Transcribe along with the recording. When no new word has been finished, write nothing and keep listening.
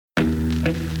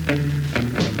Hello,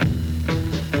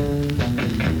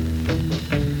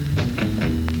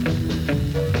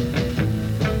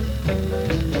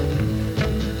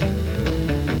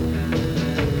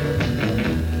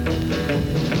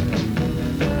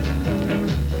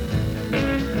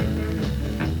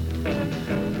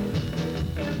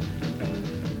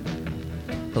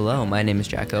 my name is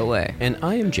Jack Otway. And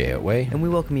I am Jay Otway. And we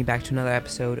welcome you back to another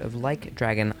episode of Like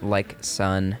Dragon, Like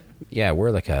Son. Yeah,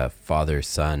 we're like a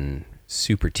father-son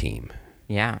super team.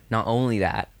 Yeah, not only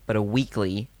that, but a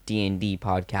weekly D&D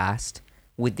podcast,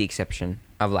 with the exception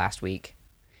of last week,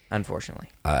 unfortunately.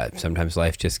 Sometimes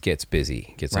life just gets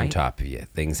busy, gets on Right? top of you.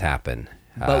 Things happen.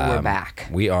 But we're back.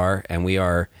 We're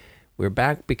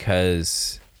back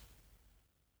because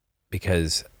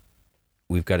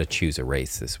we've got to choose a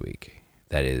race this week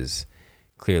that is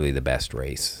clearly the best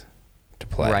race to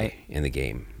play in the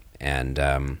game. And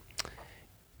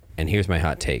here's my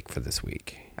hot take for this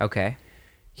week. Okay.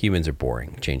 Humans are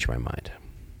boring. Change my mind.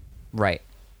 Right.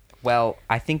 Well,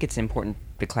 I think it's important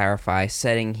to clarify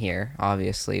setting here,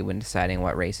 obviously, when deciding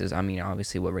what races. I mean,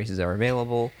 obviously, what races are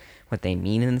available, what they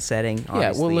mean in the setting.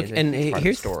 Yeah, well, look, and here's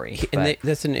the story.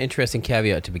 That's an interesting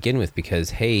caveat to begin with,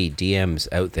 because hey, DMs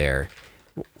out there,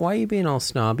 why are you being all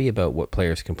snobby about what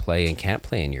players can play and can't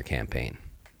play in your campaign?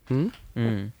 You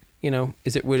know,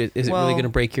 is it really going to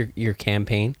break your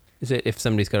campaign? Is it if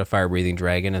somebody's got a fire-breathing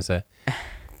dragon as a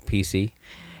PC?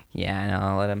 Yeah, no,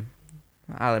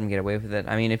 I'll let him get away with it.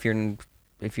 I mean, if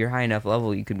you're high enough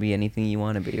level, you could be anything you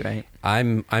want to be, right?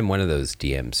 I'm one of those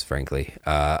DMs, frankly.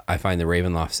 I find the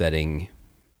Ravenloft setting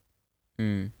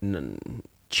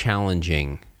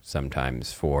challenging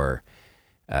sometimes for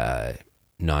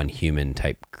non-human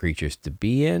type creatures to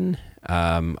be in.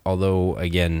 Although,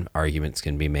 again, arguments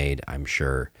can be made, I'm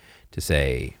sure, to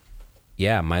say,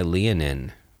 yeah, my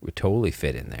Leonin would totally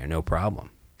fit in there, no problem.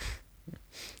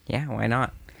 Yeah, why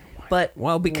not? But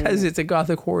because it's a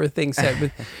gothic horror thing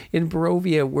set in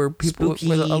Barovia, where people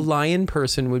with a lion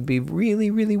person would be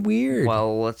really, really weird.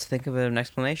 Well, let's think of an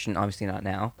explanation. Obviously not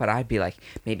now, but I'd be like,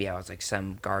 maybe I was like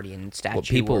some guardian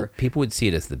statue. Well, people would see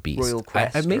it as the beast. Royal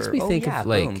Quest. It makes me think of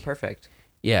like, boom, perfect.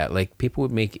 Yeah, like people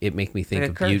would make me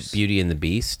think Like of Beauty and the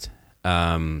Beast,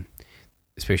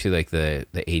 especially like the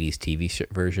 80s TV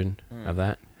version of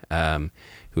that,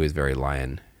 who is very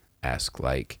lion-esque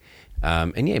like.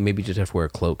 And yeah, maybe just have to wear a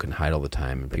cloak and hide all the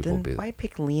time, and But people then will be. why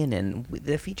pick Leonin?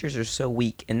 The features are so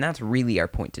weak, and that's really our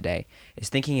point today, is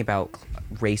thinking about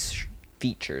race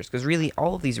features, because really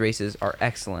all of these races are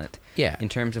excellent. Yeah. In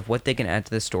terms of what they can add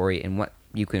to the story and what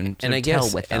you can And I tell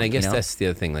guess, with them. and I guess that's the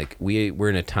other thing. Like we're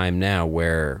in a time now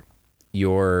where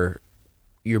your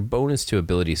bonus to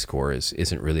ability scores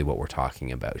isn't really what we're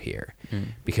talking about here,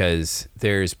 because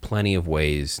there's plenty of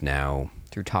ways now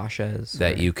through Tasha's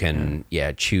that you can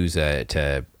choose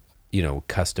to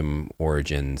custom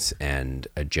origins and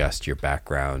adjust your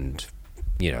background,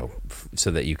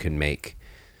 so that you can make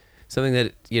something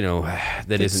that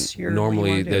that Fits isn't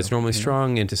normally that's normally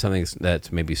strong into something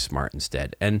that's maybe smart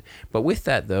instead. But with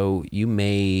that though, you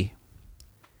may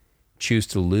choose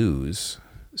to lose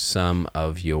some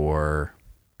of your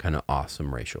kind of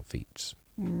awesome racial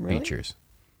features.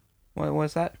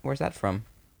 Where's that from?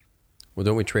 Well,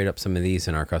 don't we trade up some of these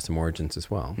in our custom origins as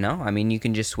well? No, I mean, you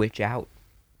can just switch out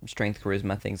strength,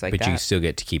 charisma, things like that. But you still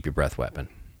get to keep your breath weapon.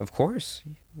 Of course.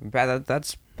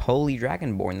 That's wholly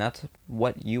Dragonborn. That's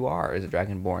what you are as a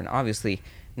Dragonborn. Obviously,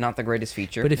 not the greatest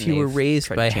feature. But if you were raised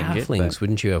tried by to change it, halflings,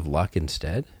 wouldn't you have luck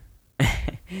instead?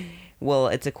 well,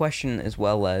 it's a question as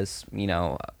well as,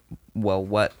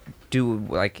 what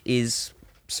is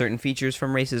certain features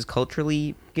from races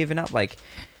culturally given up? Like,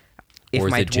 if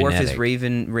my dwarf is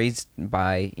raised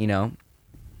by,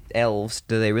 elves,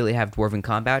 do they really have dwarven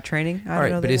combat training? I don't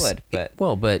know, they would. But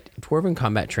dwarven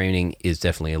combat training is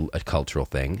definitely a cultural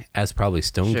thing, as probably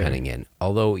stone cutting in.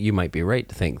 Although you might be right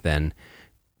to think then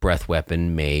breath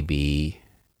weapon may be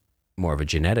more of a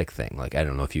genetic thing. Like, I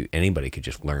don't know if anybody could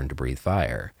just learn to breathe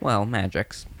fire. Well,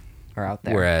 magics are out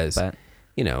there. Whereas, but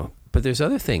there's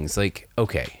other things like,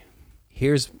 okay,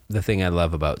 here's the thing I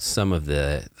love about some of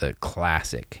the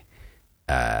classic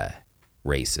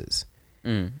races.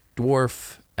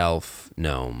 Dwarf, elf,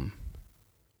 gnome.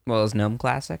 Well, is gnome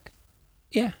classic?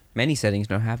 Yeah. Many settings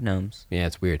don't have gnomes. Yeah,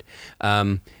 it's weird.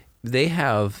 They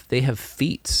have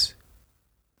feats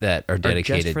that are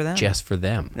dedicated just for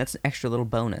them. That's an extra little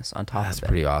bonus on top of it. That's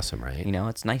pretty awesome, right?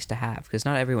 It's nice to have, because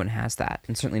not everyone has that,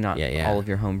 and certainly not all of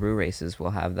your homebrew races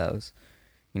will have those,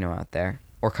 out there,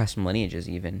 or custom lineages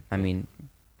even. I mean,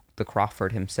 the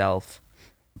Crawford himself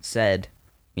said,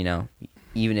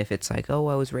 even if it's like, oh,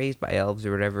 I was raised by elves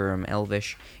or whatever, I'm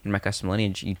elvish in my custom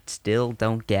lineage, you still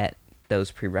don't get those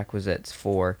prerequisites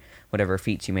for whatever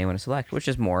feats you may want to select, which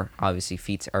is more obviously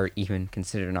feats are even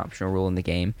considered an optional rule in the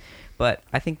game, but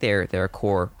I think they're a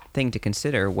core thing to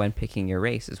consider when picking your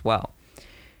race as well.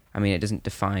 I mean, it doesn't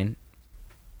define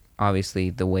obviously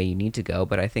the way you need to go,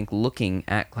 but I think looking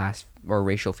at class or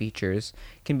racial features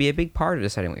can be a big part of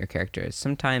deciding what your character is.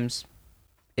 Sometimes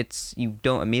you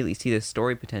don't immediately see the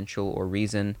story potential or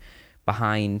reason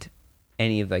behind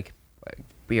any of like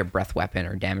be a breath weapon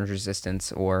or damage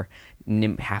resistance or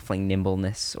halfling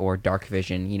nimbleness or dark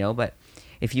vision, but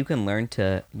if you can learn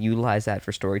to utilize that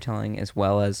for storytelling as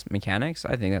well as mechanics,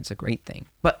 I think that's a great thing.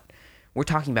 But we're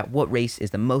talking about what race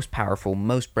is the most powerful,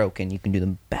 most broken, you can do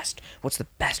the best. What's the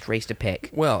best race to pick?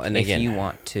 Well, and if again, you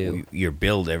want to your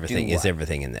build everything is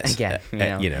everything in this. Again,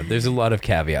 there's a lot of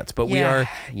caveats, but we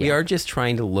are just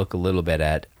trying to look a little bit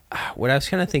at what I was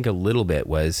trying to think a little bit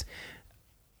was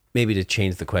maybe to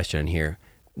change the question on here.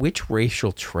 Which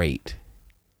racial trait,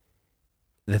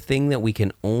 the thing that we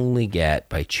can only get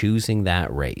by choosing that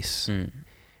race,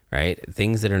 right?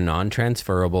 Things that are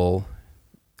non-transferable,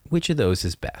 which of those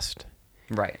is best?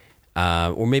 Right.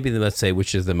 Or maybe let's say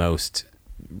which is the most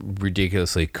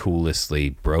ridiculously, coolestly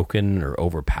broken or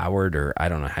overpowered, or I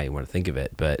don't know how you want to think of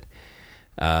it, but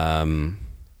so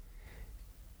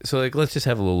like let's just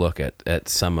have a little look at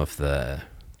some of the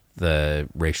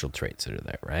racial traits that are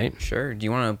there, right? Sure. Do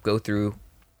you want to go through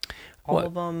all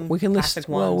of them? We can list.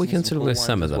 Well, we can sort of list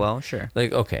some of them. Well, sure.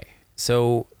 Like okay,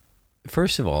 so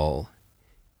first of all,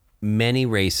 many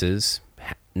races.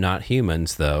 Not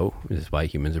humans, though. This is why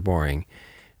humans are boring.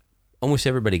 Almost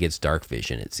everybody gets dark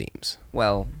vision, it seems.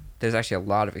 Well, there's actually a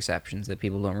lot of exceptions that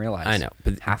people don't realize. I know.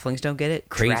 But halflings don't get it.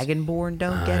 Dragonborn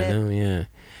don't get it. I know, yeah.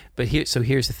 But here's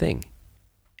the thing.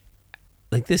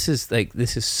 This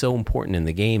is so important in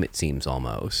the game, it seems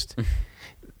almost.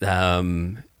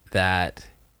 that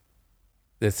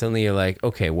suddenly you're like,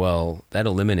 okay, well, that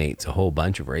eliminates a whole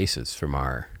bunch of races from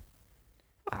our...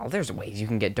 Well, there's ways you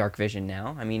can get dark vision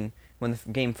now. I mean... When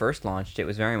the game first launched, it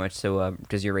was very much so,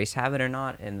 does your race have it or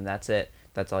not? And that's it.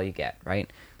 That's all you get,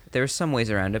 right? There's some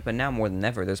ways around it, but now more than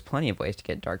ever, there's plenty of ways to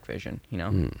get dark vision,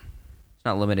 It's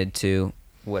not limited to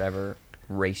whatever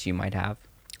race you might have.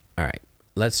 All right.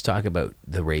 Let's talk about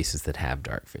the races that have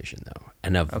dark vision, though.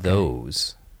 And of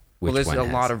those, which there's one a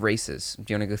has lot of races.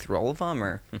 Do you want to go through all of them?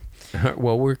 Or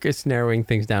well, we're just narrowing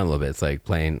things down a little bit. It's like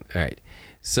playing... All right.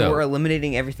 So we're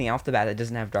eliminating everything off the bat that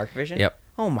doesn't have dark vision? Yep.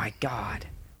 Oh, my God.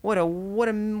 What a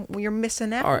you're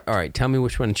missing out. All right. Tell me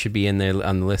which one should be in there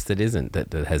on the list that isn't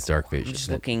that has dark vision. I'm just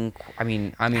looking. I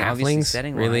mean, Halflings, obviously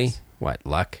setting really. wise. What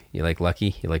luck? You like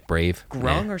lucky? You like brave?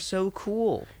 Grung are so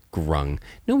cool. Grung.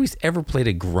 Nobody's ever played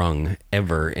a grung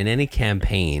ever in any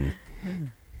campaign.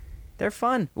 They're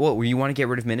fun. What? You want to get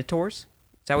rid of minotaurs? Is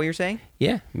that what you're saying?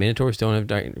 Yeah, minotaurs don't have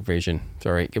dark vision. It's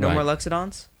all right. Goodbye. No more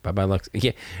Luxodons. Bye Lux.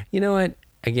 Yeah. You know what?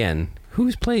 Again,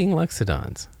 who's playing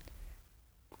Luxodons?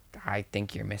 I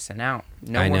think you're missing out.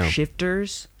 No more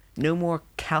shifters. No more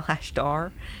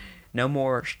Kalashtar. No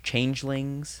more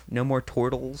changelings. No more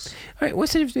turtles. All right,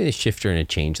 what's the difference between a shifter and a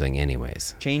changeling,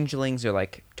 anyways? Changelings are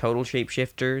like total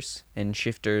shapeshifters, and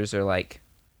shifters are like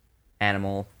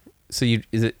animal. So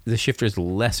the shifter's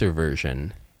lesser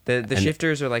version. The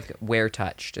shifters are like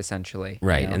touched, essentially.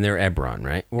 Right, and they're Ebron,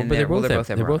 right? Well, but they're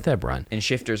both Ebron. And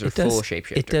shifters are full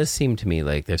shapeshifters. It does seem to me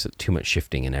like there's too much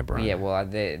shifting in Ebron. Yeah, well,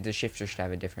 the shifters should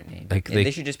have a different name. Like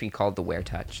they should just be called the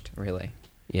touched, really.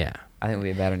 Yeah. I think it would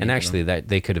be a better name. And actually, that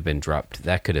they could have been dropped.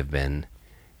 That could have been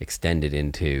extended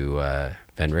into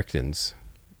Van Richten's.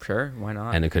 Sure, why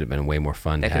not? And it could have been way more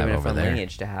fun to have over there. That could have been a fun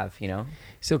lineage to have,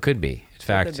 Still could be. In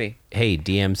fact, hey,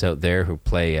 DMs out there who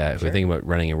play, who are thinking about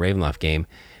running a Ravenloft game,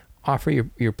 offer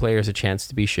your players a chance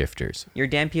to be shifters. Your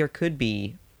Dhampir could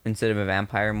be, instead of a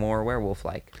vampire, more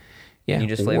werewolf-like. Yeah, and you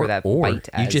just flavor that bite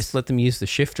you just let them use the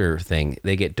shifter thing.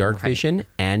 They get dark vision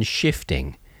and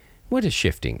shifting. What is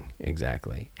shifting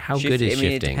exactly? How good is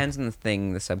shifting? It depends on the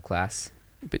thing, the subclass.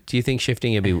 But do you think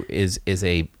shifting is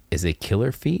a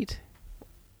killer feat?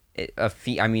 A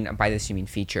feat. I mean, by this you mean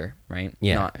feature, right?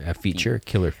 Yeah, not a feature,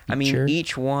 killer feature. I mean,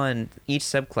 each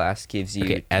subclass gives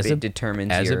you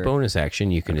determines as a bonus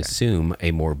action. You can assume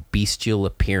a more bestial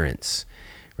appearance,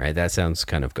 right? That sounds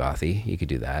kind of gothy. You could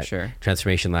do that. Sure.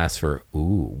 Transformation lasts for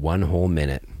 1 whole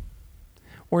minute,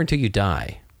 or until you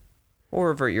die, or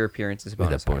revert your appearance as a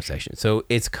bonus action. So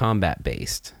it's combat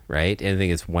based, right? Anything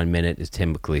that's 1 minute is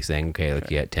typically saying, okay,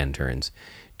 look, you get 10 turns.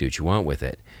 Do what you want with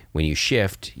it. When you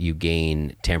shift, you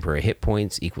gain temporary hit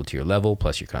points equal to your level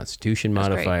plus your Constitution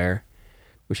modifier,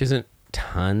 which isn't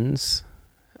tons.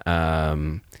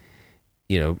 Enough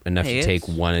to take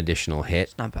one additional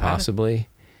hit, possibly.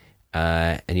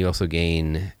 And you also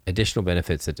gain additional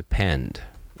benefits that depend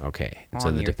Okay, On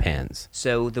so the it Earth. depends.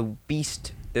 So the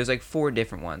beast, there's like 4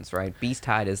 different ones, right? Beast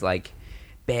tide is like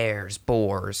bears,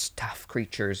 boars, tough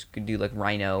creatures. Could do like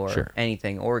rhino or Sure.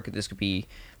 anything, or this could be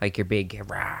like your big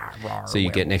rah, rah, So you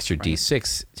get an werewolf, extra right?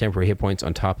 D6 temporary hit points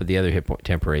on top of the other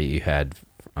temporary you had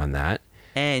on that,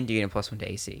 and you get a +1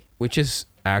 to AC. which is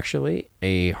actually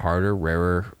a harder,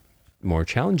 rarer, more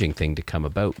challenging thing to come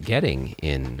about getting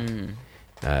in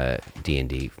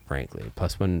D&D, frankly.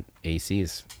 +1 AC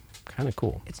is kind of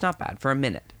cool. It's not bad for a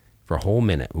minute. For a whole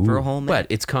minute. For a Ooh. whole But minute.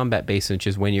 it's combat based, which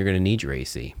is when you're going to need your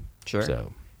AC. Sure.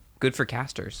 So Good for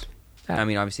casters. I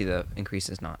mean, obviously the increase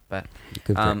is not, but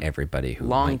good for everybody who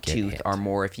long might get tooth hit. are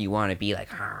more if you want to be like,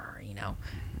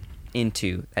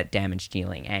 into that damage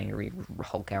dealing, angry,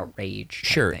 Hulk out rage.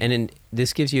 type Sure, thing. and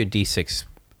this gives you a D6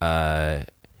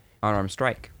 Unarmed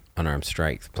strike. unarmed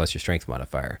strength plus your strength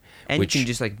modifier, And you can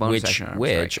just, like, bonus action unarmed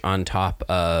which strike. on top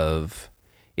of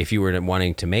if you were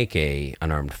wanting to make a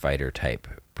unarmed fighter type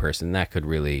person, that could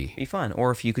really Be fun.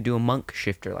 Or if you could do a monk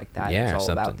shifter like that, yeah it's all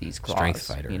something about these claws. strength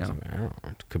fighter. You or know, something. I don't know,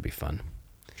 it could be fun.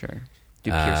 sure.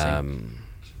 Do piercing.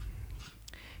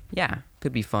 Yeah,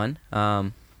 could be fun.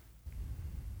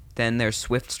 Then there's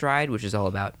Swift Stride, which is all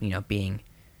about being,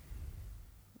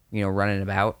 running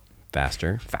about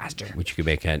Faster, faster. which you could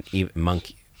make an even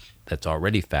monk that's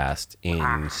already fast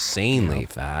insanely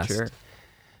fast. Sure.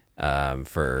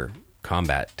 For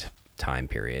combat time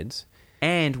periods.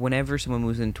 And whenever someone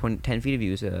moves in 10 feet of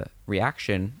you as a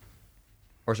reaction,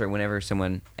 whenever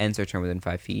someone ends their turn within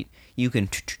 5 feet, you can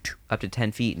up to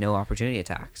 10 feet, no opportunity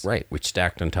attacks. Right, which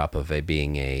stacked on top of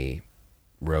being a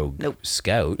rogue Nope.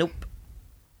 scout. Nope.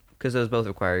 Because those both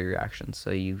require reactions,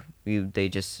 so they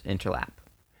just interlap.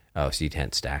 Oh, so you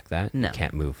can't stack that? No. You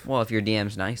can't move. Well, if your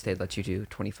DM's nice, they'd let you do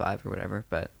 25 or whatever,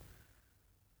 but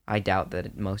I doubt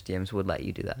that most DMs would let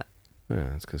you do that. Yeah,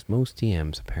 that's because most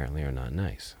DMs apparently are not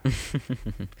nice.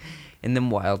 And then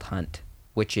Wild Hunt,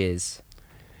 which is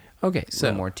Okay, a little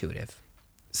so more intuitive.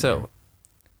 so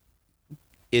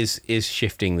is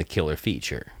shifting the killer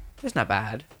feature. It's not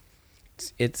bad.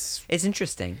 It's It's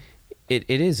interesting. it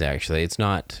is actually. It's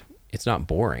not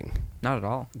boring. Not at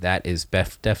all. That is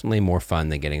definitely more fun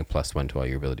than getting a +1 to all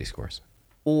your ability scores.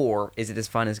 Or is it as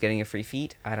fun as getting a free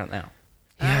feat? I don't know.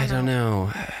 Yeah, I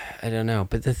don't know.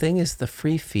 But the thing is, the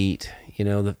free feat,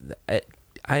 I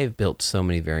have built so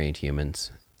many variant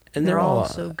humans, and They're all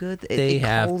so good. They It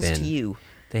have calls been. to you.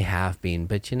 They have been,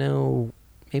 but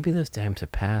maybe those times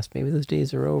have passed. Maybe those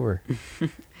days are over.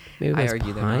 Maybe I that's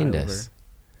argue they're behind not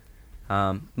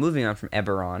us. Moving on from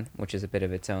Eberron, which is a bit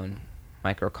of its own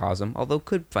microcosm, although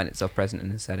could find itself present in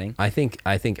this setting. I think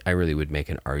I really would make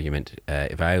an argument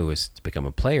if I was to become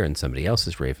a player in somebody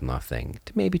else's Ravenloft thing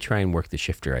to maybe try and work the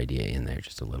shifter idea in there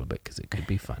just a little bit because it could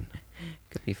be fun.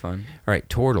 Could be fun. All right,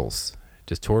 Tortles.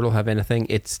 Does Tortle have anything?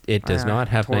 It does not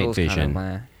have night Tortle's vision.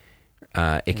 kind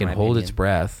of It can my hold its opinion.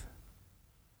 breath.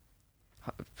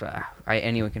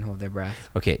 anyone can hold their breath.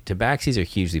 Okay, tabaxis are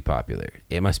hugely popular.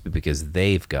 It must be because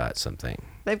they've got something,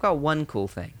 They've got one cool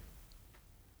thing,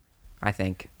 I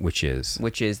think, which is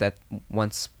which is that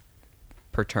once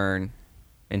per turn,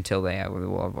 until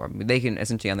they can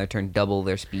essentially on their turn double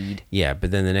their speed. yeah,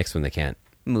 but then the next one they can't.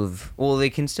 Move. Well, they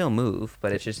can still move,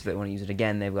 but it's just if they want to use it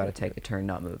again, they've got to take a turn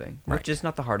not moving, Right. which is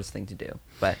not the hardest thing to do.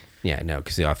 But Yeah, no,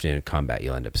 because often in combat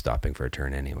you'll end up stopping for a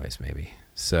turn anyways, maybe.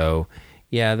 So,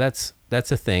 yeah, that's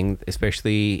a thing,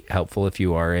 especially helpful if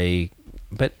you are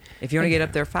but if you want to get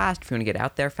up there fast, if you want to get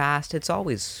out there fast, it's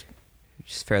always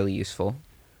just fairly useful.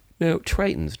 no,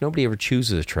 Tritons. Nobody ever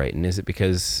chooses a Triton. Is it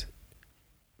because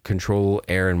control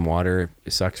air and water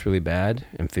sucks really bad?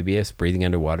 Amphibious, breathing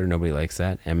underwater, nobody likes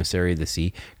that. Emissary of the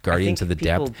sea, guardians I of the think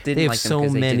people depth. didn't They have like them so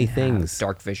 'cause they many didn't have things.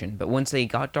 dark vision, but once they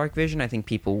got dark vision, I think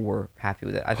people were happy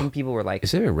with it. I think people were like,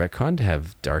 Is there a retcon to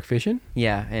have dark vision?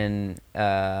 yeah, and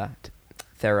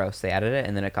Theros, they added it,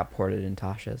 and then it got ported in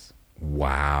Tasha's.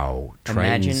 Wow.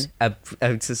 Imagine Tritons-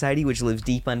 a society which lives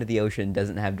deep under the ocean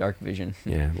doesn't have dark vision.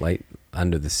 Yeah, light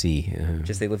under the sea.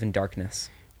 Just they live in darkness.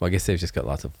 Well, I guess they've just got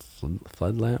lots of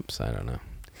flood lamps. I don't know.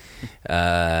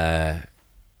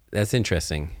 That's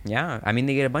interesting. Yeah, I mean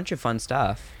they get a bunch of fun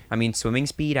stuff. I mean swimming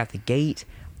speed at the gate,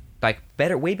 like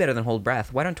way better than hold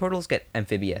breath. Why don't turtles get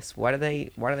amphibious? Why do they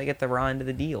get the raw end of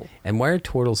the deal? And why are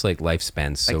turtles like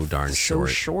lifespans so Like, darn so short?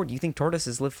 short. You think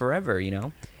tortoises live forever?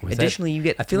 Was Additionally, that- you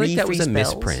get. I feel like 3 that was free a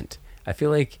spells. misprint. I feel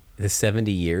like the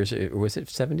 70 years, or was it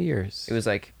 70 years? It was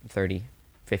like 30,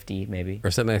 50 maybe. or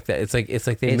something like that. It's like they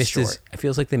It's missed short. it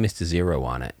feels like they missed a zero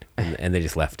on it and they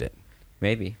just left it.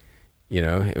 Maybe.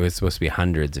 It was supposed to be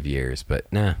hundreds of years,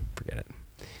 but nah, forget it.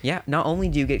 Yeah. Not only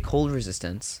do you get cold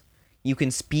resistance, you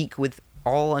can speak with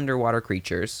all underwater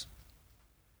creatures.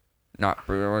 not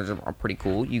pretty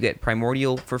cool. You get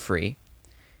Primordial for free.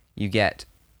 You get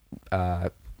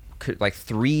like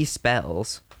 3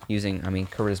 spells using,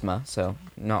 Charisma. So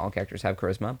not all characters have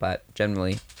Charisma, but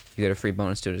generally you get a free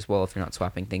bonus to it as well if you're not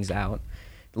swapping things out.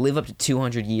 Live up to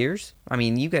 200 years.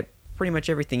 You get pretty much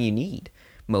everything you need.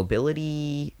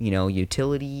 Mobility,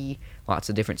 utility, lots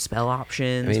of different spell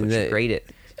options, which is great at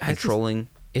controlling.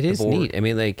 It is neat.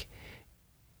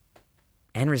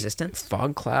 And resistance.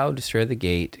 Fog Cloud, Destroy the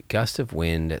Gate, Gust of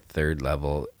Wind at 3rd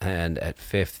level, and at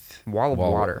 5th, Wall of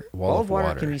Water. Wall of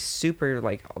Water can be super,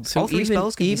 so all 3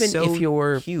 spells can be so if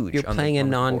you're huge. Playing a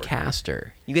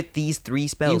non-caster, you get these 3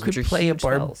 spells. You could play a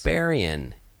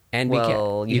Barbarian, and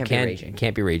you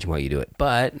can't be raging while you do it.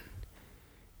 But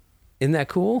isn't that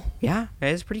cool? Yeah, it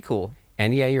is pretty cool.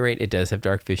 And yeah, you're right. It does have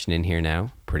Dark Vision in here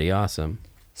now. Pretty awesome.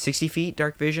 60 feet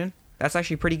Dark Vision. That's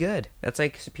actually pretty good. That's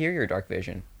like superior Dark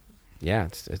Vision. Yeah,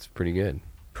 it's pretty good.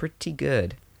 Pretty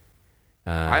good.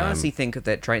 I honestly think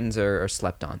that Tritons are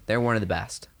slept on. They're one of the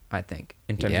best, I think,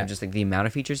 in terms of just like the amount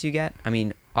of features you get.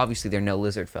 Obviously they're no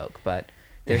lizard folk, but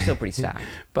they're still pretty stacked.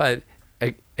 But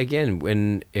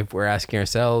again, if we're asking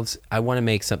ourselves, I want to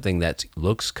make something that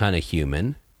looks kind of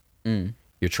human.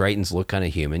 Your Tritons look kind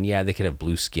of human. Yeah, they could have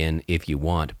blue skin if you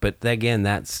want, but again,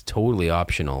 that's totally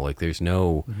optional. Like there's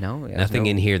nothing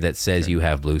in here that says you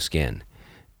have blue skin.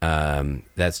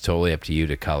 That's totally up to you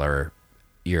to color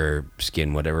your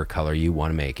skin whatever color you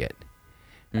want to make it.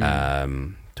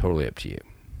 Totally up to you.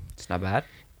 It's not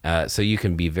bad. So you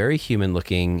can be very human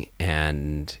looking,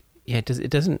 and it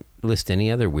doesn't list any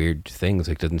other weird things.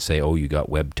 Like it doesn't say, oh, you got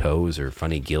webbed toes or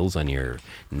funny gills on your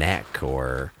neck,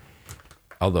 or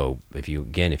although if you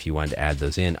wanted to add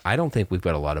those in, I don't think we've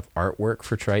got a lot of artwork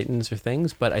for Tritons or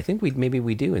things, but I think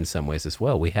we do in some ways as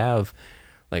well. We have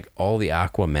like all the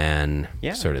Aquaman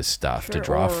sort of stuff to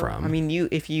draw from.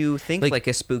 If you think like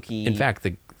a spooky. In fact,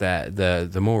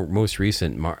 the most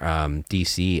recent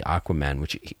DC Aquaman,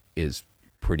 which is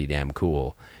pretty damn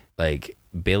cool, like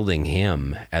building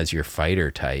him as your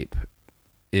fighter type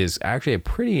is actually a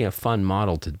pretty fun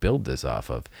model to build this off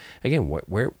of. Again,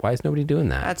 why is nobody doing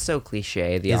that? That's so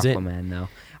cliche, the Aquaman, though.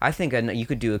 I think you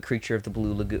could do a Creature of the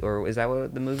Blue Lagoon, or is that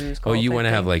what the movie was called? Oh, you want to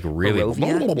have like really...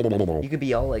 Barovia? You could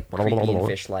be all like creepy and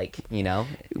fish-like,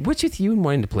 What's with you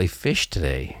wanting to play fish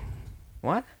today?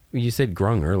 What? You said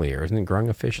grung earlier. Isn't grung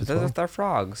a fish as well? They're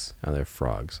frogs. Oh, they're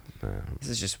frogs. This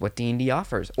is just what D&D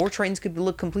offers. Or Tritons could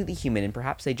look completely human, and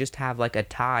perhaps they just have like a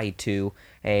tie to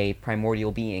a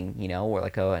primordial being, or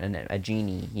like a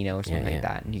genie, or something like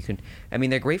that. And you can,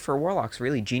 they're great for warlocks,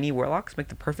 really. Genie warlocks make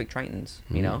the perfect Tritons,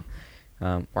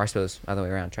 or I suppose other way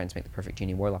around, Tritons make the perfect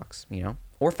genie warlocks,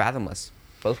 or fathomless.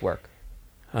 Both work.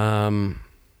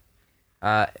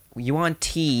 Yuan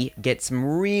Ti gets some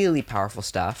really powerful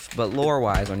stuff, but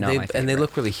lore-wise are not my favorite. And they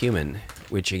look really human,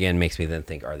 which again makes me then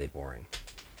think, are they boring?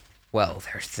 Well,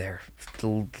 they're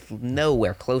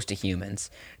nowhere close to humans.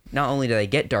 Not only do they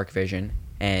get dark vision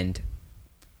and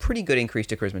pretty good increase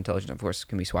to charisma intelligence, of course,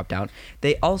 can be swapped out,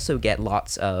 they also get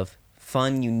lots of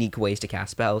fun, unique ways to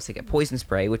cast spells. They get poison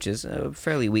spray, which is a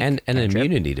fairly weak and an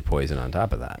immunity to poison on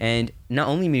top of that. And not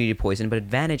only immunity to poison, but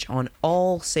advantage on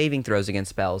all saving throws against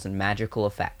spells and magical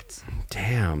effects.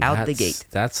 Damn, out the gate.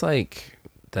 That's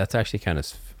actually kind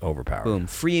of overpowered. Boom,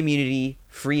 free immunity,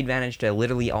 free advantage to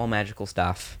literally all magical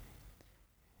stuff.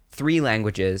 3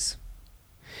 languages,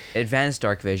 advanced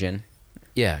dark vision.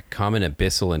 Yeah, common,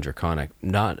 abyssal, and draconic.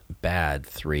 Not bad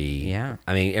 3. Yeah.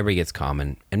 Everybody gets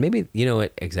common. And maybe,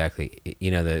 exactly.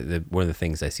 The one of the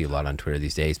things I see a lot on Twitter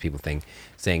these days, people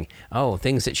saying, oh,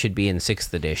 things that should be in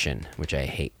 6th edition, which I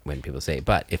hate when people say.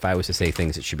 But if I was to say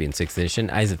things that should be in 6th edition,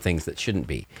 I have things that shouldn't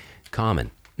be.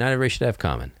 Common. Not everybody should have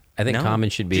common. I think common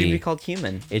should be... It should be called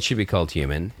human. It should be called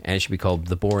human, and it should be called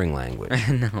the boring language.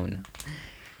 No.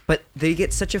 But they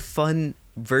get such a fun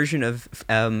version of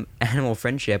animal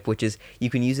friendship, which is you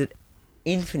can use it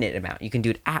infinite amount. You can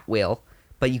do it at will,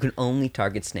 but you can only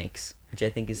target snakes, which I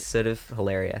think is sort of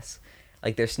hilarious.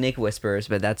 Like they're snake whisperers,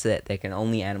 but that's it. They can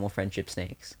only animal friendship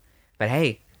snakes. But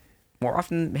hey, more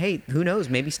often, who knows?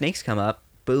 Maybe snakes come up.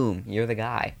 Boom, you're the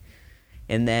guy.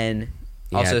 And then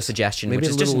also suggestion, which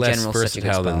is just in general such a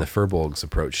good spell. Than the Furbolg's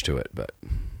approach to it, but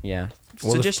yeah.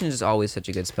 Well, suggestion is always such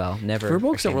a good spell. Never.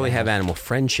 Furbolgs don't really have animal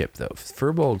friendship, though.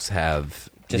 Furbolgs have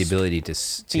the ability to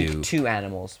two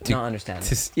animals, not understand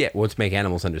them. To make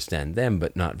animals understand them,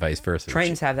 but not vice versa.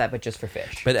 Tritons have that, but just for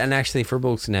fish. And actually,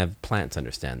 Furbolgs can have plants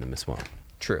understand them as well.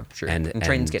 True. And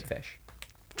Tritons get fish.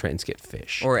 Tritons get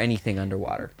fish. Or anything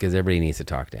underwater. Because everybody needs to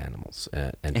talk to animals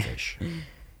and fish.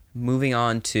 Moving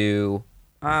on to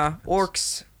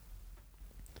orcs.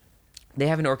 They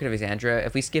have an Orc of Exandria.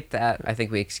 If we skip that, I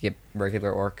think we skip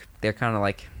regular orc. They're kind of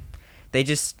like,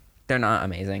 they're not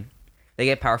amazing. They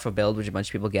get powerful build, which a bunch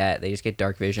of people get. They just get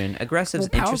dark vision. Aggressive's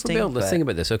powerful interesting. Build. Let's think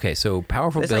about this. Okay, so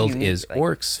powerful build is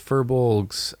orcs,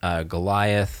 furbolgs,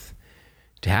 Goliath.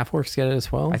 Do half orcs get it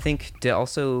as well? I think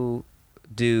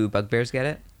do bugbears get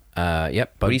it?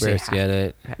 Yep, bugbears get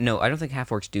it. No, I don't think half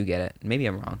orcs do get it. Maybe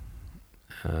I'm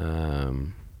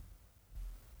wrong.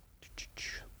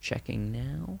 Checking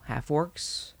now. Half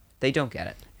orcs, they don't get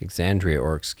it. Exandria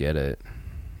orcs get it.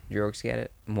 Your orcs get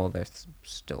it. Well, they're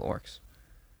still orcs.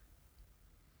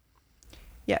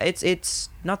 Yeah, it's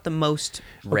not the most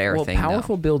rare thing.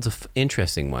 Powerful build's an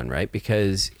interesting one, right?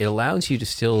 Because it allows you to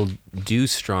still do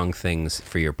strong things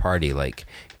for your party, like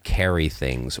carry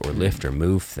things or lift or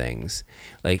move things.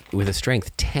 Like with a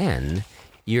strength 10,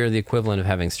 you're the equivalent of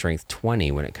having strength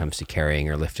 20 when it comes to carrying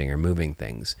or lifting or moving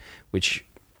things, which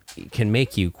can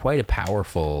make you quite a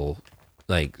powerful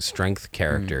strength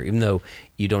character. Even though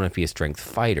you don't have to be a strength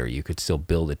fighter, you could still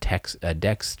build a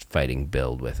dex fighting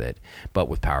build with it, but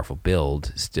with powerful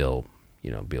build still be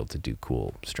able to do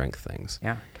cool strength things.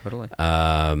 Yeah, totally.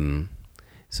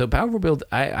 So powerful build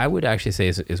I would actually say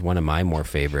is one of my more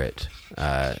favorite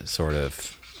sort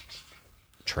of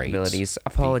traits, abilities.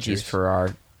 Apologies features. for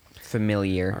our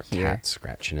familiar Our here. cat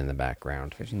scratching in the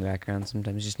background. In the background,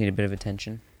 sometimes you just need a bit of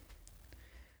attention.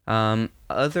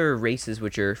 Other races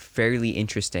which are fairly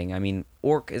interesting. I mean,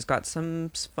 Orc has got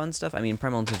some fun stuff. I mean,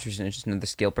 Primal Intuition is just another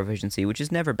skill proficiency, which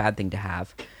is never a bad thing to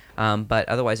have. But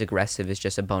otherwise, Aggressive is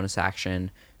just a bonus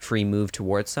action, free move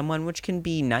towards someone, which can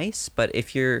be nice. But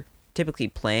if you're typically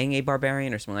playing a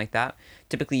Barbarian or something like that,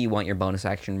 typically you want your bonus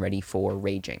action ready for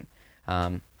Raging.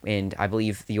 And I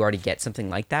believe you already get something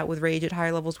like that with Rage at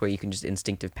higher levels, where you can just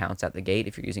Instinctive Pounce at the gate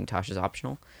if you're using Tasha's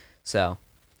Optional. So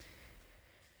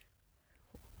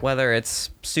whether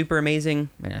it's super amazing,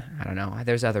 I don't know.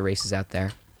 There's other races out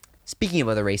there. Speaking of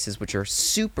other races which are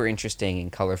super interesting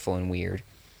and colorful and weird,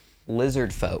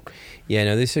 lizard folk. Yeah,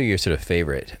 no, these are your sort of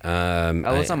favorite.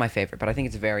 It's not my favorite, but I think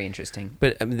it's very interesting.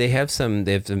 But they have some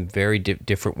very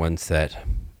different ones that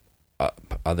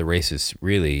other races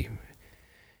really.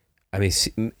 I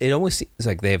mean, it almost seems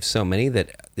like they have so many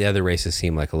that the other races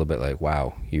seem like a little bit like,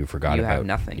 wow, you forgot about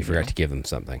nothing. You forgot to give them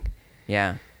something.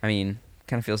 Yeah, I mean,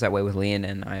 kind of feels that way with Leon,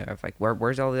 and I'm like,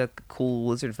 where's all the cool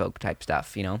lizard folk type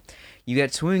stuff? You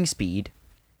get swimming speed,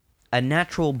 a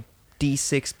natural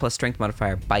D6 plus strength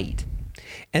modifier bite,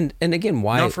 and again,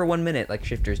 why not for 1 minute like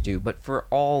shifters do, but for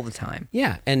all the time.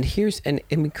 Yeah, and here's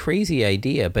crazy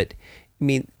idea, but I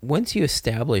mean, once you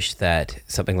establish that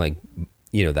something like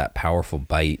that powerful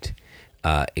bite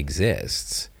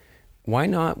exists, why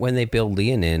not when they build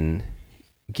Leonin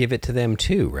give it to them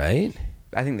too, right?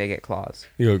 I think they get claws.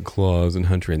 You got claws and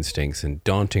hunter instincts and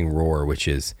daunting roar, which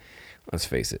is, let's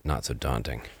face it, not so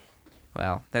daunting.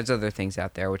 Well, there's other things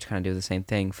out there which kind of do the same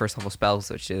thing. First level spells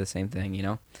which do the same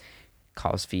thing,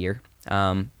 cause fear.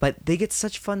 But they get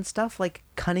such fun stuff like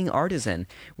Cunning Artisan,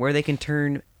 where they can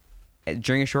turn,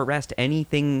 during a short rest,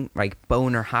 anything like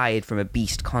bone or hide from a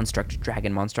beast, construct,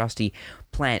 dragon, monstrosity,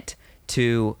 plant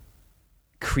to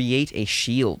create a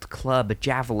shield, club, a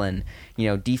javelin,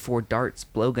 D4 darts,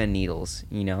 blowgun needles,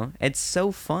 It's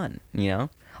so fun,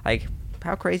 Like,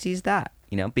 how crazy is that?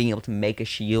 Being able to make a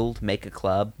shield, make a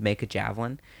club, make a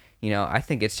javelin. I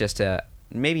think it's just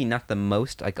maybe not the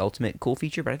most, ultimate cool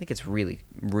feature, but I think it's really,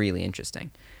 really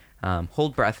interesting.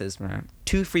 Hold Breath is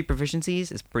 2 free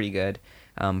proficiencies is pretty good.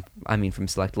 From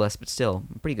select list, but still,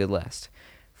 a pretty good list.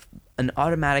 An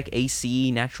automatic AC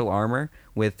natural armor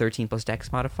with 13 plus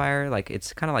dex modifier,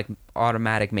 it's kind of like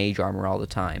automatic mage armor all the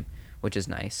time, which is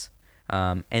nice.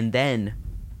 And then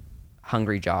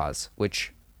Hungry Jaws,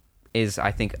 which is,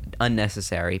 I think,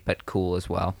 unnecessary but cool as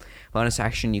well. Bonus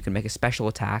action, you can make a special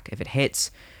attack. If it hits,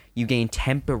 you gain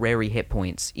temporary hit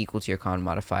points equal to your con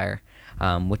modifier,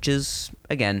 which is,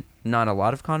 again, not a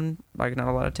lot of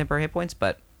temporary hit points,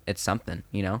 but it's something,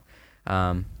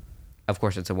 Of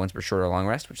course, it's a once per short or long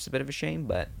rest, which is a bit of a shame,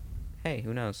 but hey,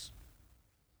 who knows?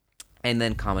 And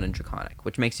then Common and Draconic,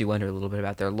 which makes you wonder a little bit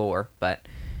about their lore, but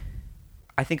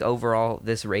I think overall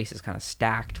this race is kind of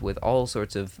stacked with all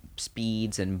sorts of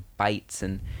speeds and bites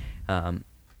and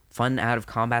fun out of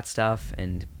combat stuff,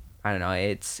 and I don't know,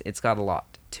 it's got a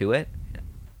lot to it,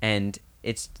 and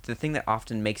it's the thing that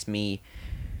often makes me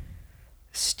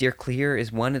steer clear is,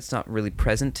 one, it's not really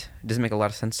present. It doesn't make a lot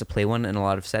of sense to play one in a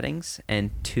lot of settings, and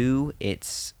two,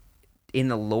 it's in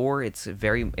the lore, it's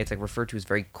referred to as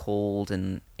very cold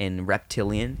and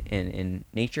reptilian in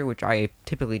nature, which I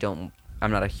typically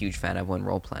I'm not a huge fan of when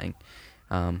role playing.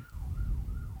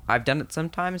 I've done it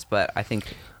sometimes, but I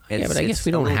think but I guess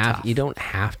you don't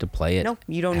have to play it. No,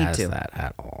 you don't need to that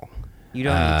at all. You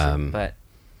don't need to, but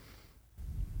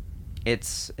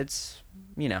it's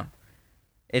you know,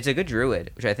 it's a good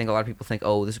druid, which I think a lot of people think,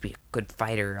 oh, this would be a good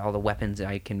fighter, all the weapons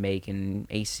I can make in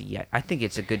AC. I think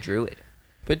it's a good druid.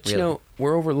 But, really. you know,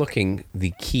 we're overlooking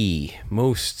the key,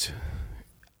 most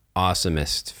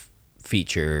awesomest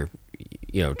feature,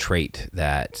 you know, trait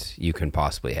that you can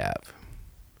possibly have.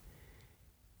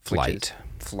 Flight.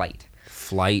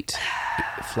 Flight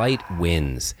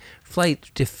wins.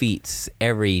 Flight defeats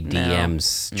every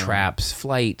DM's traps.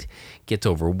 Flight gets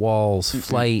over walls.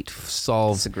 Flight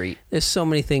solves. Disagree. There's so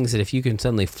many things that if you can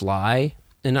suddenly fly,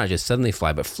 and not just suddenly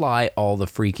fly, but fly all the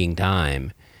freaking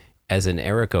time, as an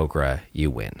Aarakocra,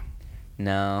 you win.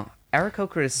 No.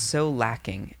 Aarakocra is so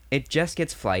lacking. It just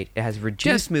gets flight. It has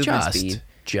reduced movement speed.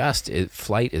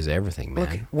 Flight is everything, man.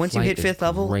 Look, once Flight you hit 5th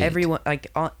level, great. everyone, like,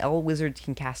 all wizards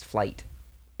can cast flight.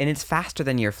 And it's faster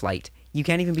than your flight. You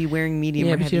can't even be wearing medium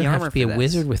or but heavy you don't armor have to be for a this.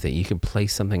 wizard with it. You can play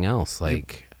something else,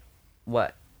 like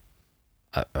What?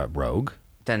 a rogue.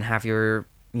 Then have your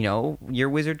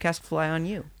wizard cast fly on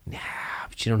you. Nah,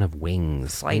 but you don't have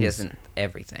wings. Flight Wings- isn't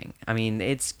everything. I mean,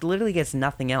 it's literally gets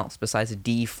nothing else besides a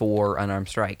D4 unarmed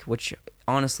strike, which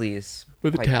honestly is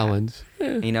with the quite bad. talons.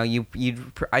 You know,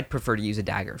 I'd prefer to use a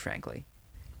dagger, frankly,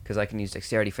 because I can use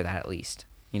dexterity for that at least.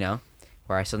 You know,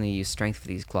 where I still need to use strength for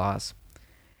these claws.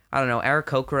 I don't know.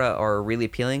 Aarakocra are really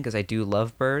appealing because I do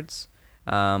love birds,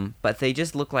 but they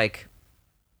just look like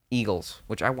eagles,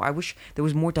 which I wish there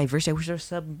was more diversity. I wish there were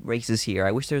sub races here.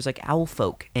 I wish there was like owl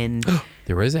folk and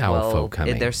There is owl well, folk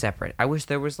coming. they're separate. I wish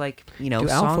there was like Do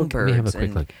owl folk- let me have a songbirds quick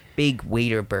and look. big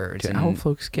wader birds. Do and, owl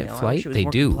folks get I wish flight? it was They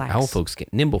more do. complex. Owl folks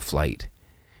get nimble flight.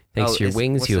 Thanks to your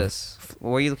wings, what's you. this?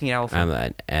 What are you looking at? Owl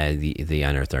folk? The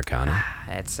Unearthed Arcana.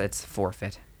 It's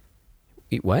forfeit.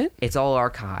 What? It's all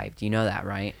archived. You know that,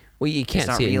 right? Well, you can't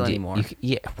not see real it in anymore.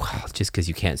 Yeah, well, just because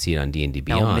you can't see it on D&D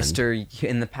Beyond. No, Mister.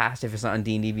 In the past, if it's not on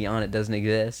D&D Beyond, it doesn't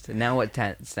exist. Now, what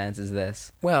stance is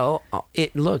this? Well,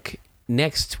 look,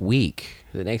 next week,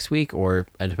 or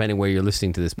depending where you're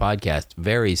listening to this podcast,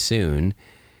 very soon.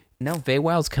 No,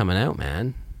 Feywild's coming out,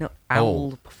 man. no.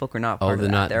 Owl folk are not part they're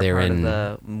of that. not- They're they're part in-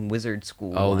 of the wizard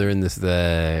school. Oh, one. they're in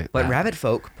the. But rabbit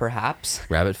folk, perhaps.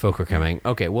 Rabbit folk are coming.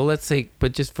 Okay, well, let's say,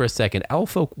 but just for a second, owl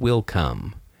folk will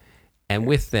come, and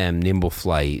with them, nimble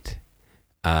flight,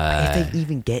 if they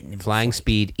even get in flying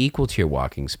speed equal to your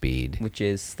walking speed. which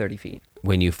is 30 feet.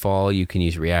 When you fall, you can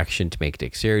use reaction to make a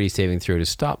dexterity saving throw to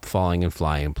stop falling and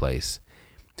fly in place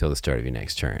until the start of your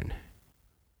next turn.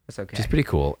 That's okay. Which is pretty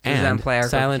cool. Does that And imply our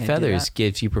Silent can't do Feathers that?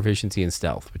 gives you proficiency in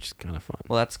stealth, which is kind of fun.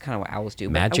 Well, that's kind of what owls do.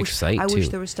 but Magic Sight, I wish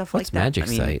too. there was stuff What's like that. Magic I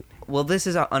mean, Sight? Well, this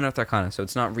is Unearthed Arcana, so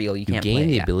it's not real. You You can't gain play it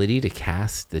the yet. ability to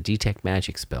cast the Detect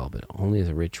Magic spell, but only as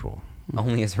a ritual.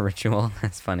 Only as a ritual.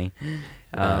 That's funny.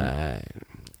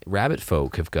 Rabbit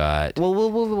folk have got...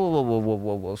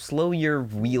 Whoa. Slow your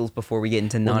wheels before we get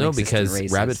into Well, no, non-existent because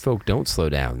races. rabbit folk don't slow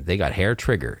down. They got hair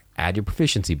trigger. Add your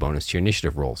proficiency bonus to your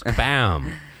initiative rolls.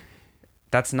 Bam!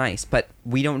 That's nice, but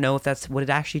we don't know if that's what it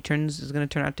actually is going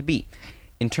to turn out to be.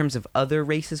 In terms of other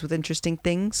races with interesting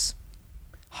things,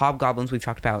 hobgoblins, we've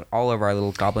talked about all of our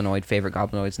little favorite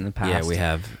goblinoids in the past. Yeah, we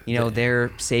have. You know,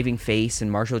 their saving face and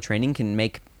martial training can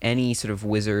make any sort of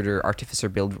wizard or artificer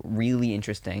build really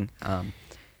interesting.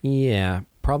 Yeah,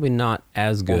 probably not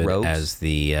as good rogues. as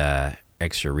the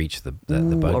extra reach the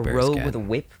Ooh, a bugbears rogue get. with a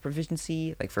whip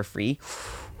proficiency, like for free.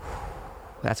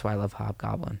 That's why I love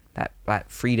Hobgoblin.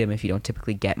 That freedom, if you don't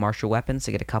typically get martial weapons,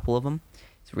 to get a couple of them,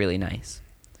 it's really nice.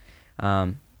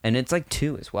 And it's like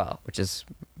 2 as well, which is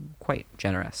quite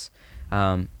generous.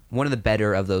 One of the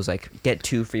better of those, like, get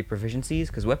 2 free proficiencies,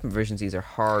 because weapon proficiencies are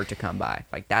hard to come by.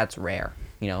 Like, that's rare,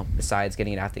 you know, besides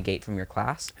getting it out the gate from your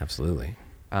class. Absolutely.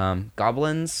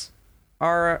 Goblins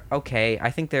are okay. I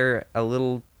think they're a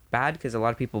little bad because a lot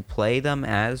of people play them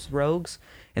as rogues,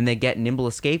 and they get nimble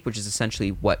escape, which is essentially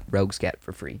what rogues get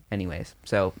for free anyways.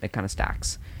 So it kind of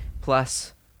stacks.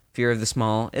 Plus fear of the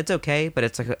small. It's okay, but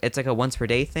it's like a once per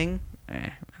day thing.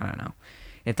 I don't know.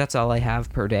 If that's all I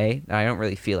have per day, I don't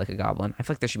really feel like a goblin. I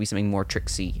feel like there should be something more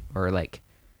tricksy or like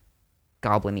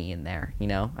goblin-y in there, you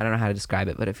know? I don't know how to describe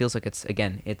it, but it feels like it's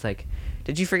like,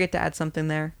 did you forget to add something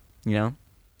there? You know?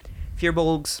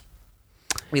 Firbolgs.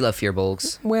 We love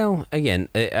Firbolgs. Well, again,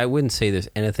 I wouldn't say there's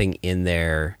anything in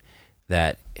there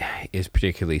that is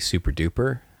particularly super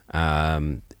duper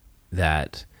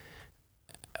that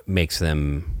makes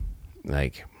them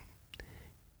like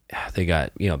they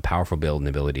got powerful build and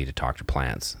ability to talk to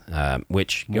plants,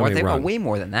 which They've got way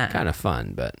more than that. kind of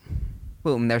fun, but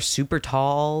Boom, they're super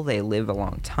tall. They live a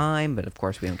long time, but of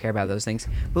course we don't care about those things.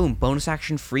 Boom, bonus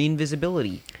action, free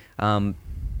invisibility,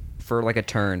 for like a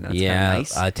turn. That's yeah, kinda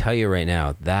nice. I tell you right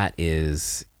now, that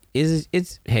is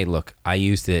it's. Hey, look, I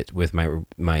used it with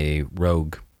my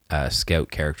rogue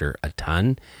scout character a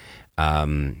ton,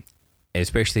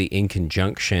 especially in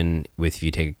conjunction with if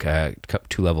you take a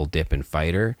 2-level dip in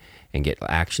fighter and get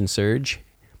action surge.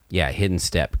 Yeah, hidden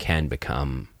step can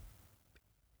become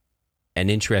an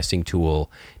interesting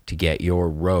tool to get your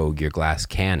rogue, your glass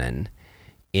cannon,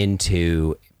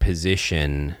 into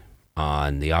position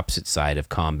on the opposite side of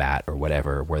combat or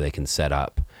whatever, where they can set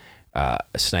up a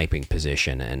sniping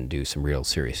position and do some real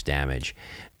serious damage.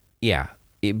 Yeah,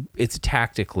 it's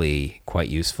tactically quite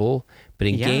useful, but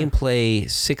in gameplay,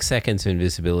 6 seconds of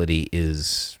invisibility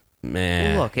is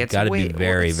Look, it's got to be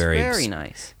very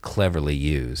nice, cleverly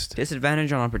used.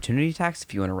 Disadvantage on opportunity attacks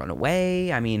if you want to run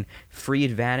away. I mean, free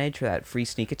advantage for that free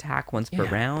sneak attack once per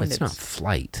round. But it's not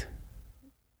flight.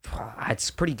 It's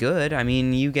pretty good. I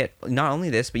mean, you get not only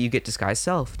this, but you get disguise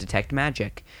self, detect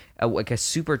magic, like a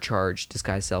supercharged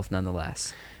disguise self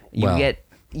nonetheless.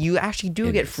 You actually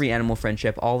do get free animal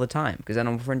friendship all the time, because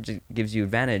animal friendship gives you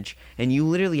advantage, and you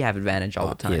literally have advantage all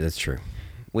the time. Yeah, that's true.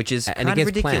 Which is kind of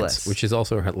ridiculous. Plants, which is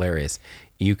also hilarious.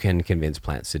 You can convince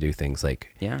plants to do things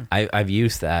like... Yeah. I've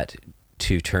used that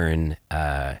to turn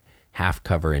half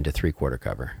cover into 3/4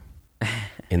 cover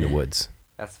in the woods.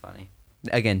 That's funny.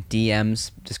 Again,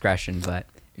 DM's discretion, but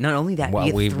not only that, well,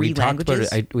 we talked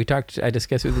languages. About it. I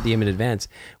discussed with the DM in advance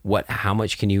how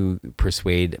much can you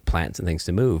persuade plants and things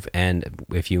to move, and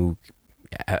if you...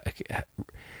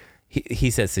 he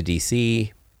sets the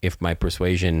DC. If my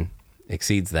persuasion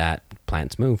exceeds that,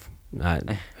 plants move.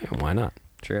 Why not?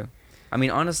 True. I mean,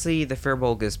 honestly, the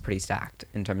Firbolg is pretty stacked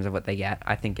in terms of what they get.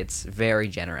 I think it's very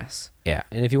generous. Yeah,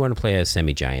 and if you want to play a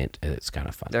semi-giant, it's kind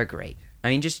of fun. They're great. I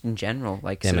mean, just in general,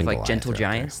 like sort of like gentle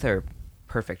giants, they're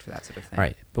perfect for that sort of thing. All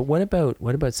right, but what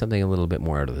about something a little bit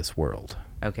more out of this world?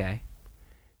 Okay.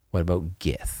 What about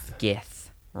Gith? Gith,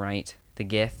 right? The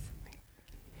Gith.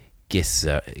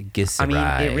 Githzerai, I mean,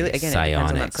 it really, again, it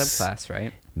depends on that subclass,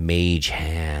 right? Mage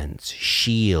hands,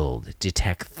 shield,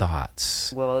 detect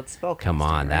thoughts. Well, it's spellcasting. Come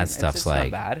on, right? that stuff's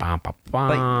like... Not bad.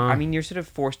 But, I mean, you're sort of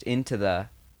forced into the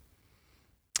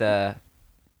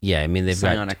yeah, I mean, they've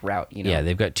psionic route, you know? Yeah,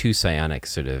 they've got 2 psionic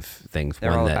sort of things.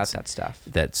 They're all about that stuff.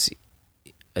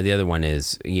 The other one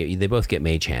is, they both get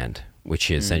mage hand, which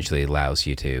essentially allows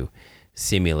you to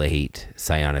simulate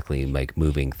psionically, like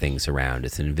moving things around.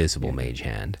 It's an invisible mage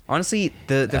hand. Honestly,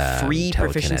 the free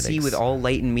proficiency with all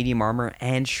light and medium armor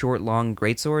and short, long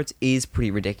greatswords is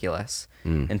pretty ridiculous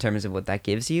in terms of what that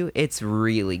gives you. It's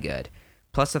really good.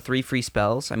 Plus the 3 free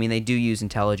spells. I mean, they do use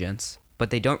intelligence, but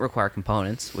they don't require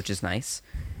components, which is nice.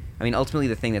 I mean, ultimately,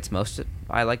 the thing that's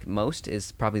I like most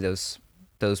is probably those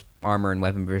armor and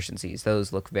weapon proficiencies.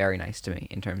 Those look very nice to me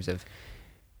in terms of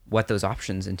what those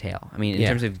options entail. I mean, in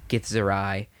terms of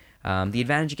Githzerai, the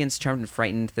advantage against Charmed and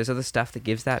Frightened, there's other stuff that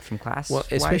gives that from class. Well,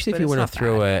 especially if you want to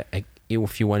throw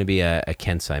if you want to be a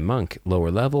Kensai monk, lower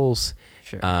levels,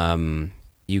 sure.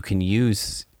 You can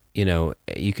use, you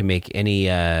can make any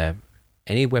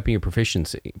weapon you're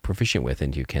proficient with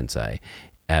into Kensai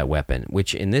weapon,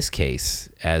 which in this case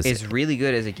is really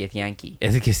good as a Githyanki.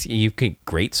 You can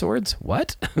great swords.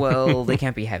 What? Well, they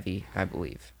can't be heavy, I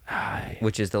believe,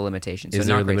 which is the limitation. So is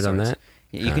there not a limit on that?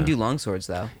 You can do long swords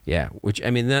though. Yeah, which I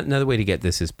mean, another way to get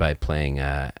this is by playing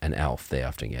an elf. They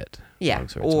often get long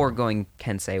swords or going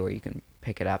Kensei, where you can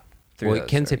pick it up.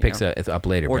 Kensei picks it up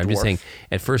later. But I'm just saying,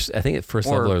 at first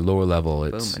level or lower level,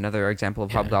 it's another example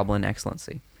of Hobgoblin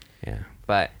excellency. Yeah,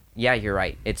 but. Yeah, you're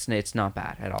right. It's not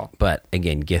bad at all. But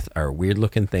again, Gith are weird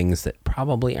looking things that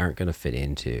probably aren't going to fit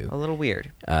into. A little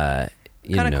weird. Kind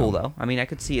of cool though. I mean, I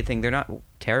could see a thing. They're not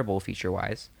terrible feature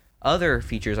wise. Other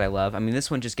features I love. I mean, this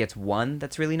one just gets one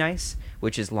that's really nice,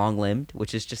 which is long limbed,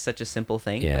 which is just such a simple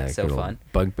thing. Yeah, it's so fun.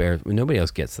 Bugbear. Nobody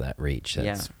else gets that reach.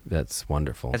 That's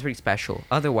wonderful. That's pretty special.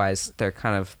 Otherwise, they're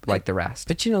kind of like the rest.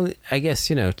 But I guess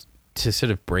to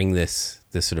sort of bring this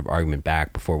sort of argument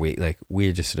back before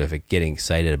we're just sort of getting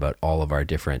excited about all of our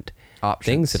different options,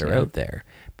 things that are out there.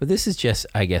 But this is just,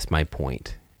 I guess, my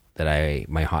point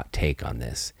my hot take on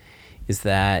this is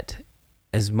that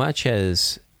as much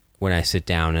as when I sit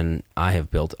down and I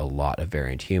have built a lot of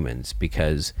variant humans,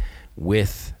 because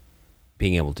with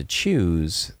being able to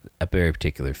choose a very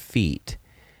particular feat,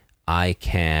 I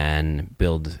can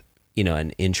build,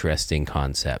 an interesting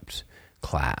concept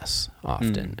class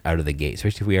often out of the gate,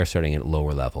 especially if we are starting at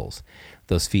lower levels.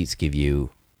 Those feats give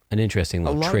you an interesting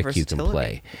little trick you can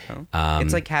play.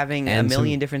 It's like having a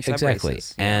million different sub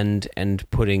races. And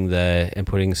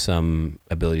putting some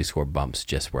ability score bumps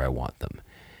just where I want them.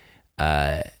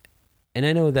 And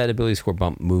I know that ability score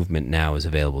bump movement now is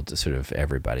available to sort of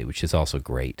everybody, which is also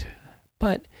great.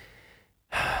 But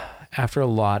after a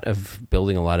lot of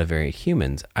building a lot of variant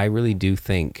humans, I really do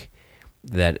think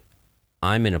that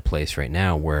I'm in a place right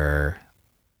now where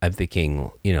I'm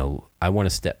thinking, I want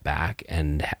to step back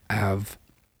and have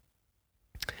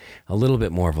a little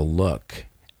bit more of a look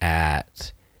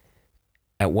at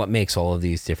what makes all of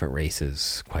these different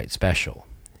races quite special.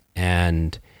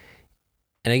 And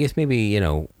I guess maybe,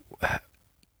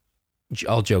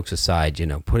 all jokes aside,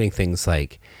 putting things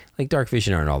like Dark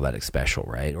Vision aren't all that special,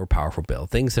 right? Or Powerful Bill,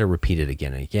 things that are repeated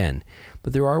again and again.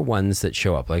 But there are ones that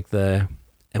show up, like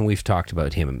and we've talked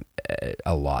about him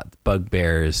a lot.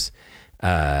 Bugbear's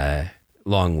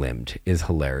Long Limbed is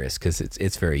hilarious because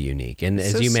it's very unique. And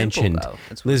as you mentioned,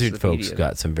 Lizard Folk's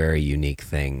got some very unique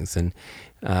things. And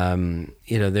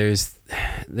there is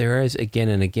again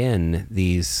and again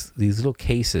these little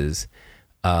cases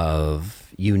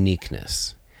of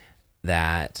uniqueness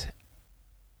that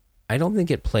I don't think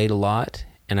get played a lot.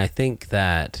 And I think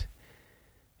that,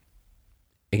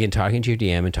 again, talking to your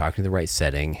DM and talking to the right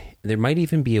setting, there might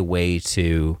even be a way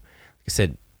to, like I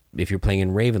said, if you're playing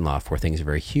in Ravenloft where things are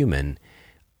very human,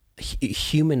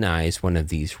 humanize one of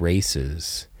these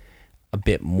races a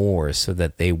bit more so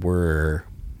that they were,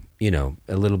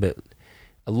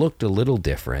 looked a little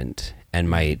different and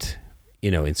might,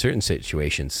 in certain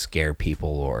situations scare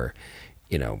people or,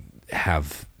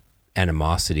 have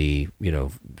animosity,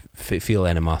 feel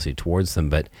animosity towards them,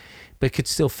 but could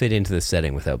still fit into the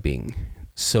setting without being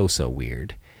so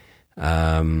weird.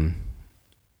 So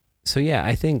yeah,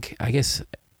 I guess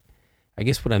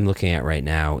what I'm looking at right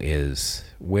now is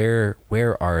where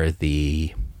are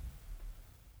the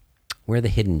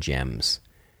hidden gems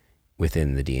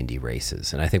within the D&D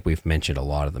races, and I think we've mentioned a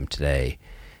lot of them today,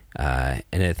 and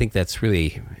I think that's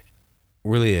really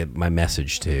my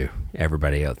message to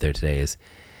everybody out there today is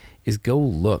go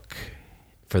look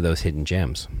for those hidden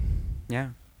gems.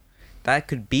 Yeah, that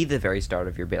could be the very start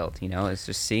of your build. It's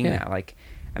just seeing that. Like,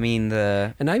 I mean,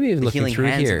 and I'm even looking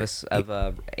through here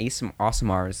of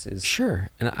Aasimars is sure,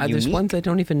 and there's ones I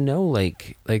don't even know.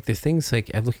 Like there's things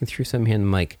like I'm looking through some here and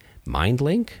I'm like, Mind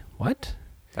Link, what?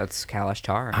 That's Kalash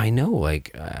Tar. I know, like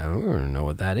I don't know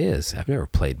what that is. I've never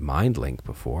played Mind Link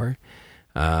before.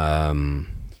 All the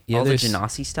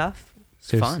Genasi stuff,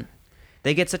 it's fun.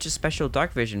 They get such a special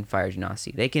dark vision fire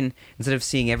Genasi. They can, instead of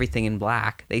seeing everything in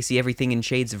black, they see everything in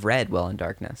shades of red while in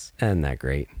darkness. Isn't that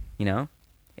great?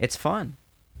 It's fun.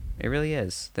 It really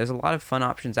is. There's a lot of fun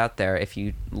options out there if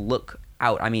you look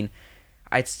out. I mean,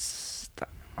 it's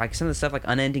like some of the stuff like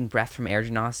Unending Breath from Air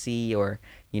Genasi, or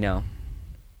some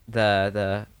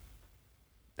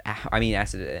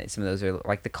of those are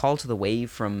like the Call to the Wave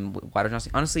from Water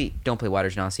Genasi. Honestly, don't play Water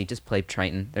Genasi. Just play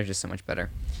Triton. They're just so much better.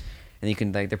 And you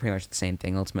can, they're pretty much the same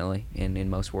thing ultimately in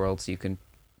most worlds. You can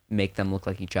make them look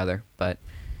like each other, but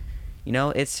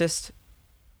it's just,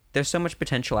 there's so much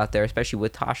potential out there, especially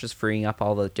with Tasha's freeing up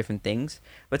all the different things.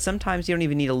 But sometimes you don't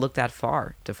even need to look that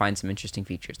far to find some interesting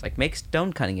features. Like, make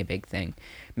stone cutting a big thing.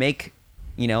 Make,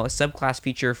 a subclass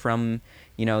feature from,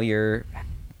 your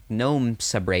gnome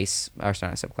subrace, or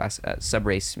sorry, not subclass,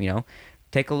 subrace.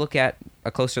 Take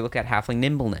a closer look at halfling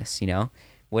nimbleness.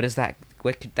 What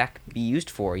could that be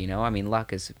used for? I mean,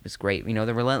 luck is great.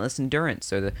 The relentless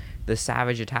endurance or the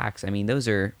savage attacks. I mean, those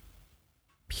are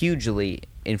hugely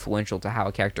influential to how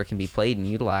a character can be played and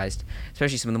utilized.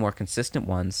 Especially some of the more consistent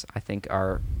ones, I think,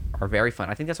 are very fun.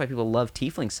 I think that's why people love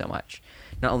Tiefling so much.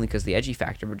 Not only because the edgy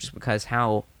factor, but just because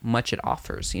how much it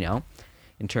offers, in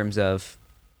terms of,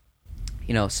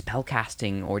 spell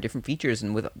casting or different features.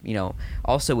 And with,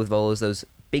 also with Volos, those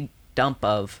big dump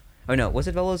of, oh no, was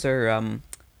it Volos or,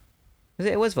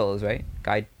 it was Volos, right?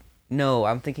 Guide. No,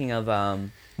 I'm thinking of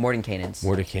Mordenkainen's.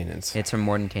 Mordenkainen's. It's from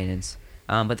Mordenkainen's.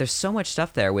 But there's so much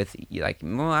stuff there with, like,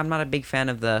 I'm not a big fan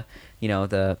of the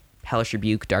Hellish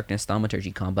Rebuke, Darkness,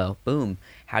 Thaumaturgy combo. Boom.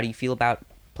 How do you feel about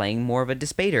playing more of a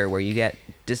Dispater where you get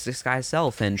Disguise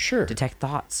Self and Detect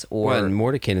Thoughts? Or and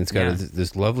Mordenkainen's got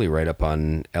this lovely write-up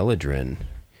on Eladrin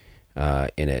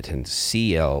in it, and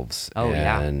Sea Elves. Oh,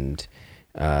 and,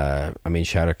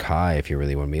 Shadow Kai, if you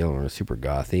really want to be a super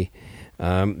gothy.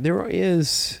 There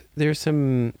are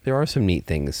some neat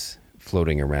things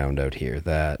floating around out here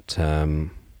that I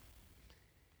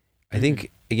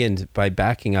think, again, by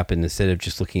backing up and instead of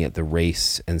just looking at the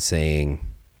race and saying,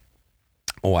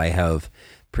 oh, I have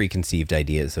preconceived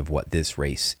ideas of what this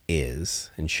race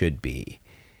is and should be,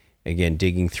 again,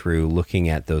 digging through, looking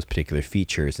at those particular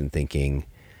features and thinking,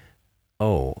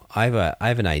 oh, I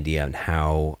have an idea on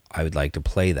how I would like to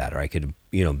play that, or I could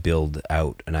build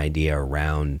out an idea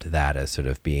around that as sort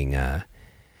of being an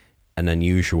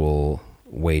unusual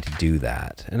way to do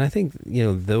that. And I think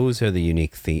those are the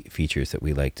unique features that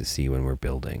we like to see when we're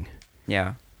building.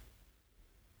 Yeah.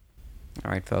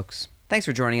 All right, folks, thanks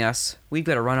for joining us. We've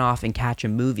got to run off and catch a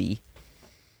movie.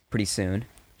 pretty soon.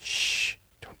 Shh!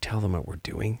 Don't tell them what we're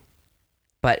doing.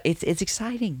 But it's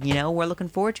exciting, you know. We're looking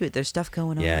forward to it. There's stuff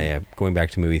going on. Yeah. Going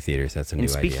back to movie theaters. That's a new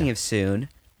idea. And speaking of soon,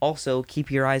 also keep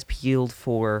your eyes peeled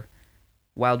for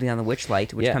Wild Beyond the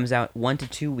Witchlight, which comes out 1 to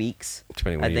 2 weeks.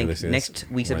 I think next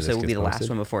week's episode will be the last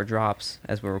one before it drops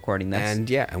as we're recording this.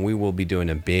 And we will be doing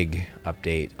a big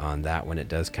update on that when it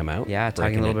does come out. Yeah,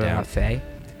 talking a little bit about Faye.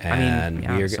 And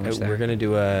we're going to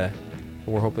do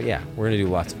we're going to do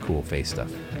lots of cool Faye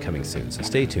stuff coming soon. So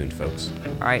stay tuned, folks.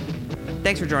 All right.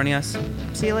 Thanks for joining us.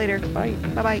 See you later. Bye.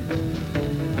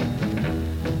 Bye-bye.